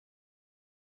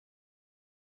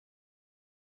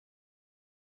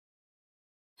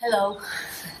Hello.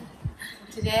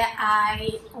 Today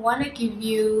I want to give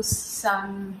you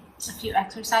a few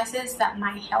exercises that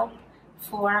might help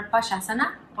for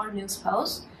Pasasana or news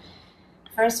pose.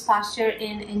 First posture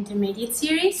in intermediate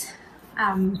series.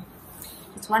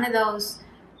 It's one of those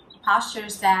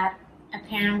postures that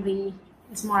apparently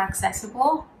is more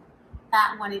accessible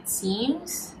than what it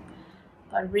seems,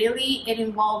 but really it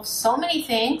involves so many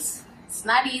things. It's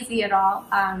not easy at all,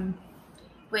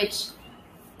 which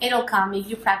it'll come if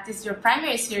you practice your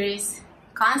primary series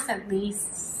constantly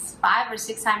 5 or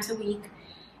 6 times a week,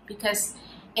 because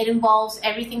it involves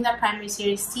everything that primary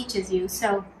series teaches you.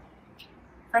 So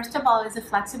first of all is the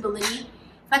flexibility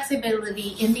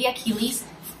in the Achilles,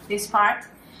 this part,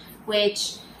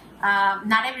 which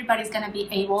not everybody's going to be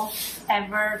able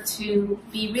ever to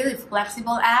be really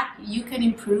flexible at. You can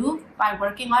improve by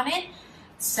working on it.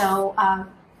 So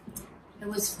there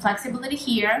was flexibility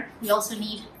here. We also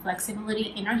need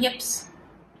flexibility in our hips.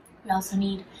 We also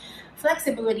need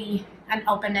flexibility and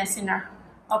openness in our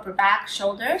upper back,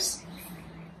 shoulders.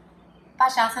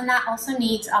 Pasasana also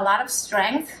needs a lot of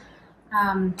strength.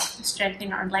 Strength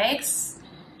in our legs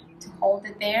to hold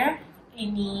it there. It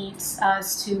needs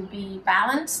us to be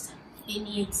balanced. It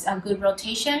needs a good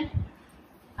rotation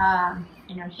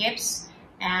in our hips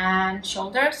and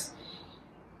shoulders.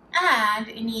 And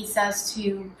it needs us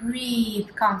to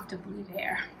breathe comfortably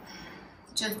there.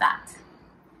 Just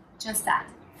that.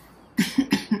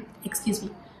 Excuse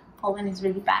me, Poland is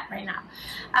really bad right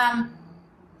now.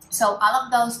 So all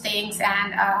of those things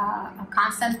and a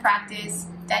constant practice,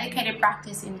 dedicated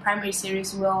practice in primary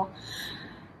series will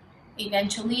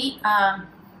eventually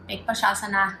make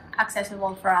Pasasana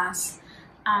accessible for us.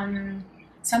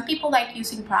 Some people like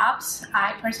using props.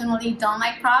 I personally don't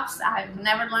like props. I've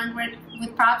never learned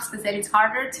with props because it's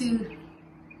harder to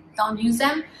don't use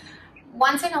them.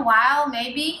 Once in a while,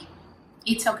 maybe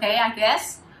it's okay, I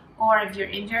guess. Or if you're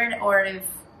injured, or if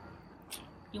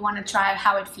you want to try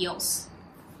how it feels,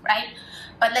 right?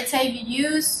 But let's say you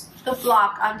use the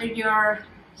block under your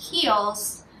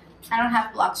heels. I don't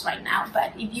have blocks right now,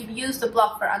 but if you use the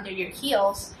block for under your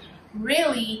heels,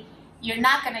 really, you're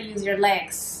not going to use your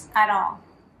legs at all.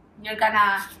 You're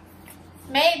gonna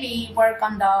maybe work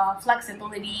on the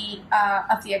flexibility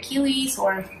of the Achilles,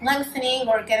 or lengthening,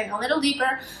 or getting a little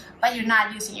deeper, but you're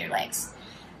not using your legs.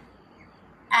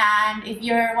 And if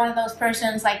you're one of those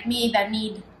persons like me that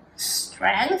need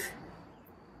strength,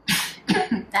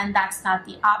 then that's not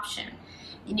the option.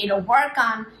 You need to work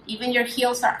on, even your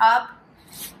heels are up,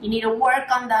 you need to work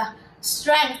on the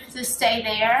strength to stay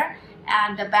there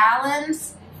and the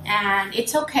balance. And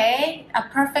it's okay. A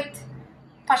perfect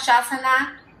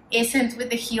Pasasana isn't with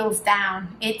the heels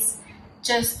down. It's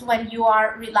just when you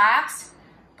are relaxed,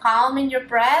 calm in your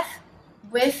breath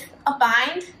with a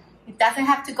bind. It doesn't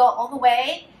have to go all the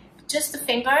way, just the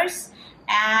fingers,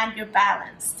 and you're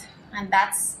balanced. And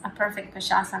that's a perfect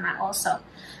Pasasana also.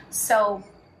 So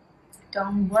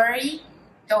don't worry,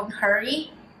 don't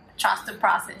hurry, trust the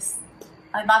process.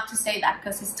 I love to say that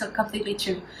because it's still completely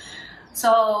true.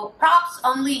 So props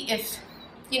only if,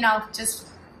 just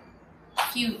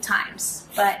a few times,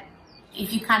 but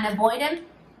if you can avoid them,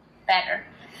 better.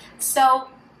 So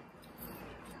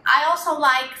I also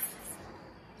like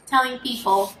telling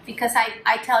people, because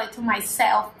I tell it to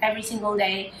myself every single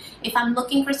day, if I'm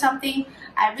looking for something,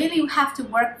 I really have to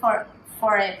work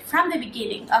for it from the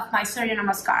beginning of my Surya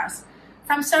Namaskars.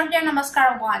 From Surya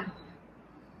Namaskar 1,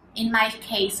 in my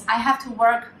case, I have to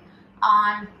work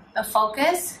on the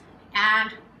focus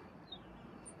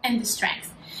and the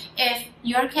strength. If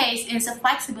your case is a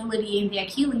flexibility in the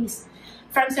Achilles,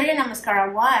 from Surya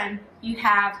Namaskara 1, you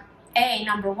have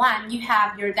number 1, you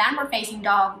have your downward facing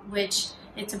dog, which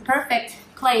it's a perfect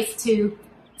place to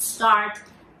start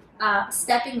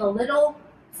stepping a little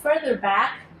further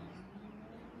back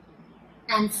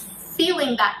and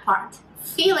feeling that part,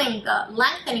 feeling the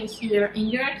lengthening here in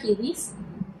your Achilles.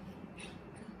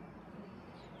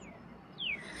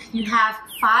 You have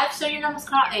 5 Surya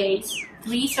Namaskar A's,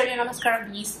 3 Surya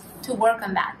Namaskar B's to work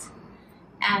on that.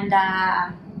 And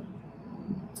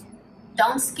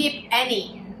don't skip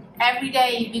any. Every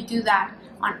day if you do that,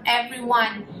 on every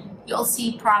one, you'll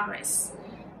see progress.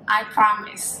 I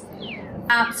promise.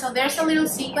 So there's a little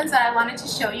sequence that I wanted to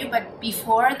show you, but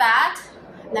before that,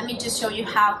 let me just show you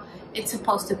how it's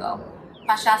supposed to go.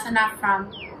 Pasasana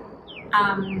from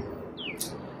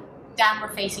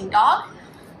downward facing dog.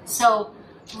 So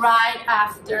right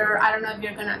after, I don't know if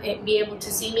you're gonna be able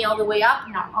to see me all the way up.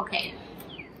 No, okay.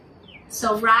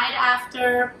 So right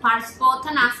after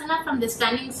Parsvottanasana from the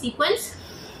standing sequence,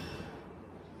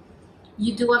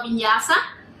 you do a vinyasa,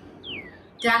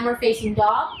 downward facing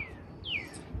dog.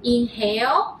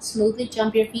 Inhale, smoothly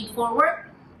jump your feet forward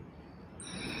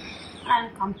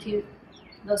and come to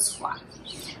the squat.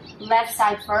 Left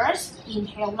side first.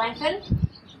 Inhale, lengthen.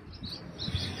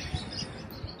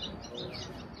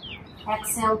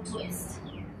 Exhale, twist.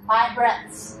 5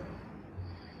 breaths.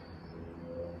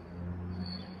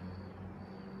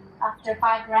 After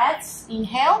 5 breaths,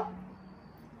 inhale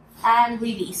and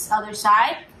release. Other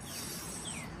side.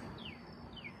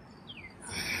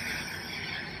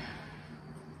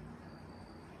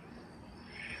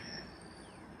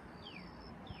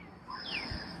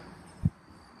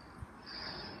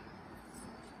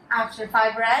 After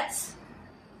 5 breaths,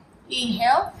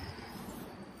 inhale,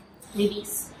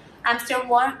 release. I'm still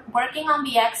working on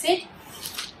the exit,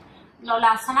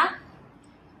 Lolasana,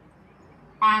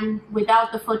 and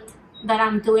without the foot that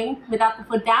I'm doing, without the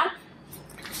foot down,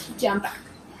 jump back.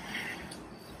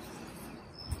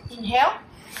 Inhale,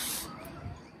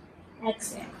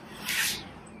 exhale.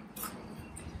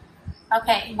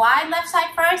 Okay, why left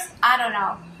side first? I don't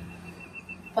know,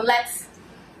 but let's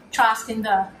trust in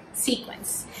the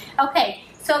sequence. Okay,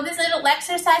 so this little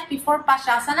exercise before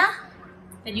Pasasana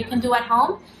that you can do at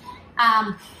home,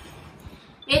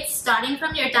 it's starting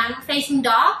from your downward facing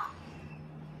dog.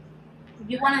 If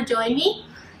you want to join me,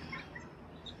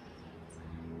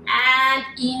 and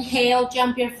inhale,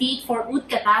 jump your feet for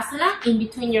Utkatasana in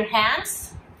between your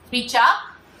hands. Reach up.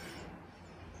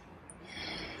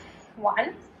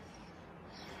 1,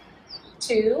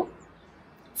 2.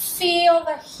 Feel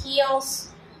the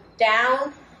heels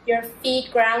down, your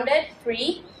feet grounded.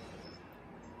 3.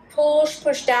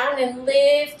 Push down and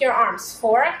lift your arms.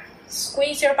 4.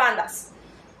 Squeeze your bandhas.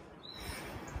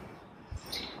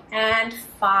 And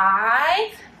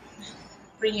 5.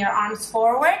 Bring your arms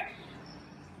forward.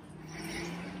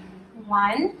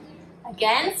 1.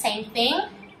 Again, same thing.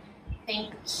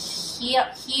 Think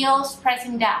heels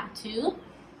pressing down. 2.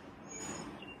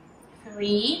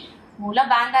 3. Mula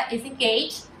Bandha is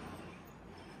engaged.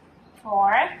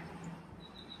 4.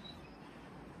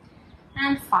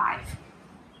 And 5.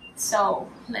 So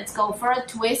let's go for a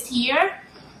twist here.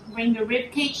 Bring the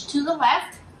rib cage to the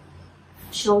left.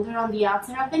 Shoulder on the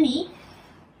outside of the knee.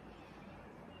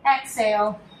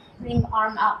 Exhale. Bring the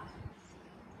arm up.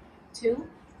 2.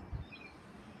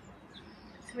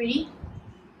 3.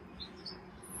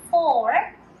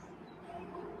 4.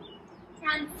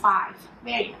 And 5.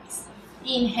 Very nice.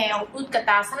 Inhale,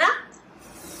 Utkatasana.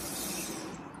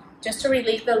 Just to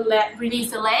release the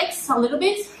legs a little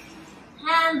bit.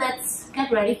 And let's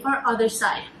get ready for other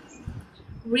side.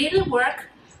 Really work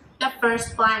the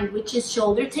first bind, which is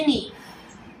shoulder to knee.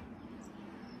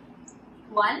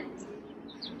 1,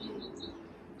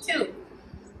 2,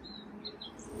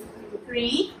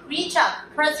 3. Reach up.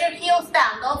 Press your heels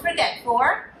down. Don't forget.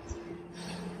 4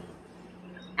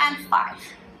 and 5.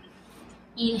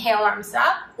 Inhale, arms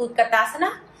up.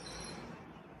 Utkatasana.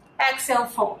 Exhale,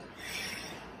 fold.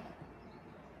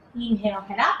 Inhale,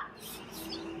 head up.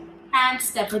 And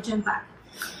step or jump back.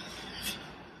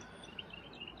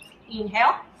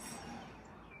 Inhale.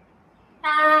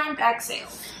 And exhale.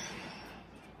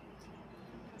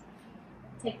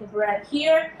 Take a breath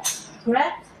here.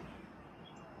 Breath.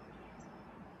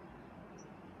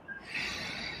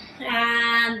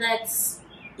 And let's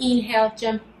inhale,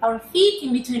 jump our feet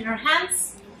in between our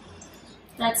hands.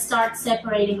 Let's start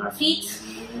separating our feet.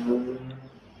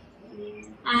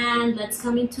 And let's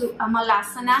come into a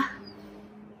Malasana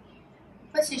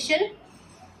position.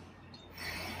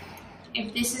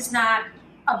 If this is not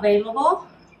available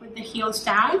with the heels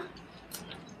down,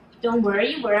 don't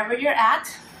worry, wherever you're at,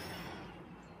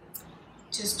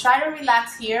 just try to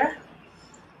relax here.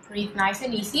 Breathe nice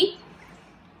and easy.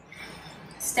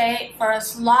 Stay for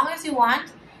as long as you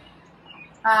want.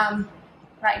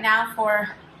 Right now,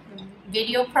 for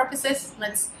video purposes,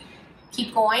 let's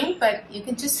keep going, but you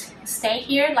can just stay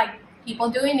here like people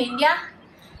do in India,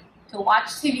 to watch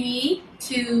TV,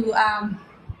 to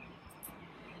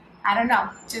I don't know,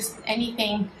 just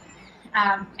anything,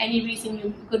 any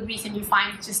reason good reason you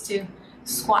find just to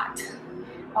squat.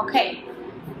 Okay.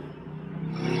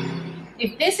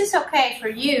 If this is okay for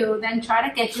you, then try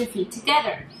to get your feet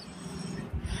together.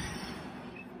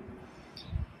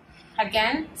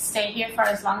 Again, stay here for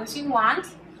as long as you want.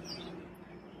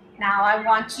 Now I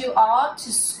want you all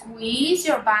to squeeze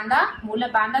your bandha, Mula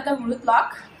Bandha, the root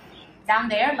lock, down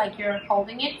there like you're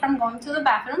holding it from going to the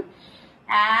bathroom,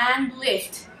 and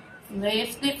lift.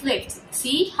 Lift, lift, lift.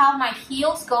 See how my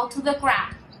heels go to the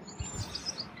ground.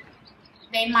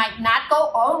 They might not go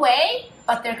all the way,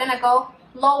 but they're gonna go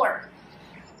lower.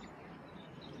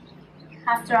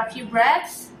 After a few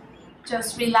breaths,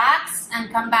 just relax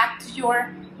and come back to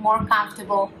your more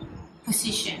comfortable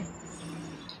position.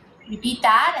 Repeat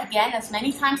that again as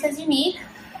many times as you need.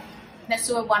 Let's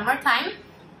do it one more time.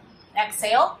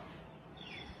 Exhale.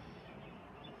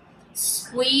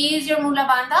 Squeeze your mula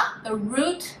bandha, the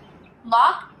root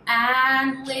lock,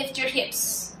 and lift your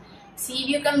hips. See if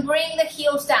you can bring the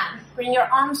heels down. Bring your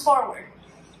arms forward.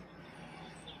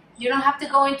 You don't have to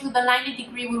go into the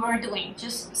 90-degree we were doing.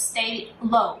 Just stay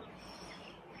low.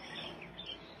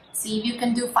 See if you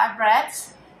can do 5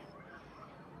 breaths.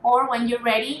 Or when you're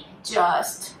ready,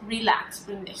 just relax.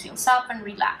 Bring the heels up and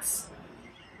relax.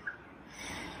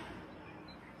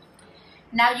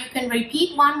 Now you can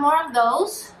repeat one more of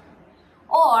those.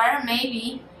 Or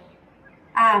maybe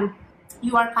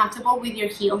you are comfortable with your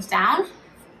heels down.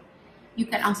 You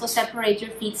can also separate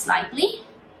your feet slightly,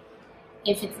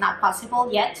 if it's not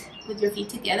possible yet, with your feet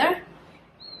together.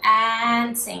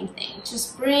 And same thing,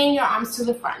 just bring your arms to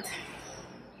the front.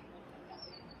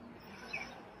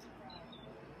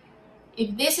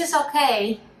 If this is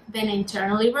okay, then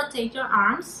internally rotate your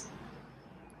arms.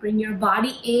 Bring your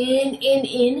body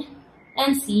in,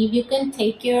 and see if you can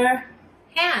take your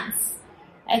hands.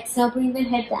 Exhale, bring the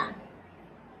head down.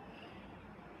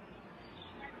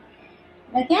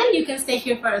 Again, you can stay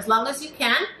here for as long as you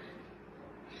can.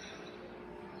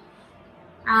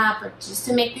 But just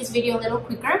to make this video a little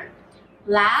quicker,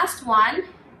 last one,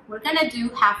 we're gonna do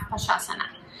half Pasasana.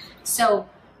 So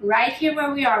right here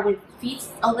where we are with feet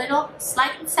a little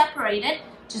slightly separated,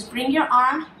 just bring your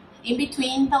arm in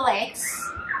between the legs,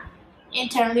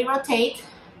 internally rotate.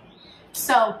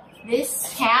 So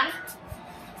this hand,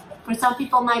 for some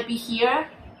people might be here.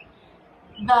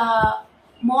 The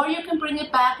more you can bring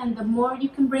it back and the more you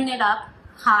can bring it up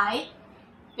high,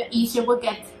 the easier we'll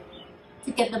get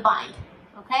to get the bind.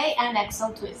 Okay, and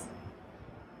exhale, twist.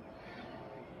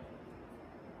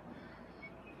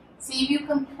 See if you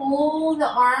can pull the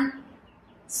arm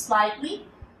slightly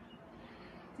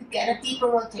to get a deeper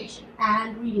rotation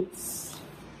and release.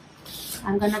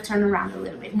 I'm gonna turn around a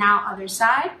little bit. Now other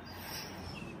side.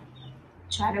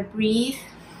 Try to breathe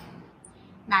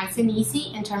nice and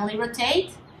easy. Internally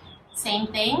rotate. Same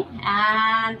thing.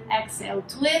 And exhale,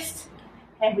 twist.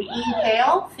 Every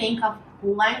inhale, think of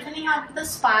lengthening out the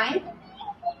spine.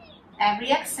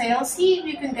 Every exhale, see if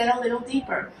you can get a little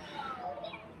deeper.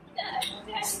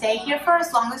 Stay here for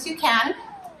as long as you can.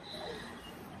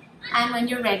 And when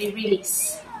you're ready,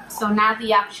 release. So now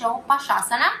the actual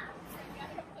Pasasana.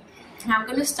 I'm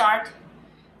going to start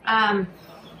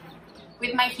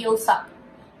with my heels up.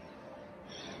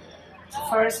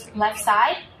 First, left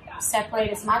side. Separate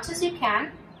as much as you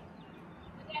can.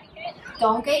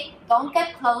 Don't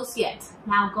get close yet.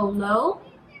 Now go low.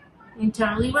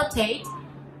 Internally rotate.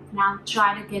 Now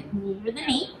try to get near the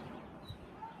knee.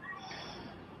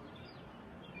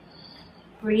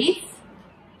 Breathe.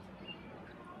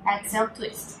 Exhale,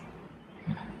 twist.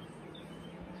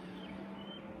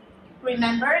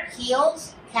 Remember,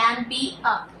 heels can be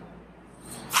up.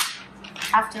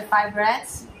 After 5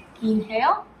 breaths,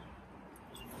 inhale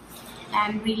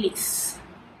and release.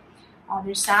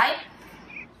 Other side.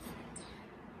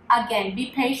 Again,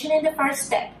 be patient in the first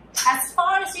step. As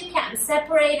far as you can,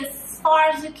 separate as far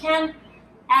as you can,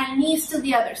 and knees to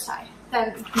the other side.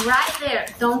 Then right there,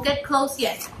 don't get close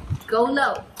yet. Go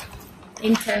low.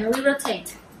 Internally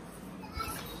rotate.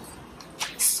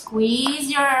 Squeeze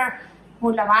your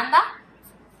mula bandha.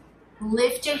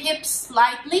 Lift your hips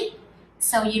slightly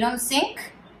so you don't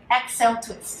sink. Exhale,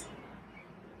 twist.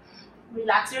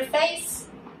 Relax your face,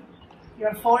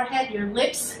 your forehead, your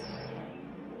lips.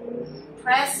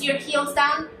 Press your heels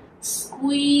down.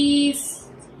 Squeeze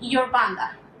your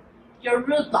bandha, your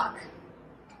root lock.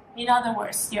 In other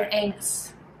words, your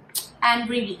anus. And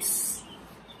release.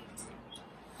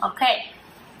 Okay.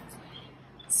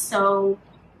 So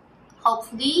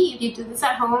hopefully, if you do this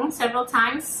at home several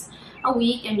times a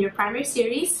week in your primary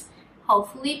series,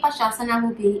 hopefully Pasasana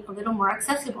will be a little more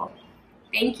accessible.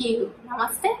 Thank you.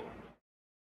 Namaste.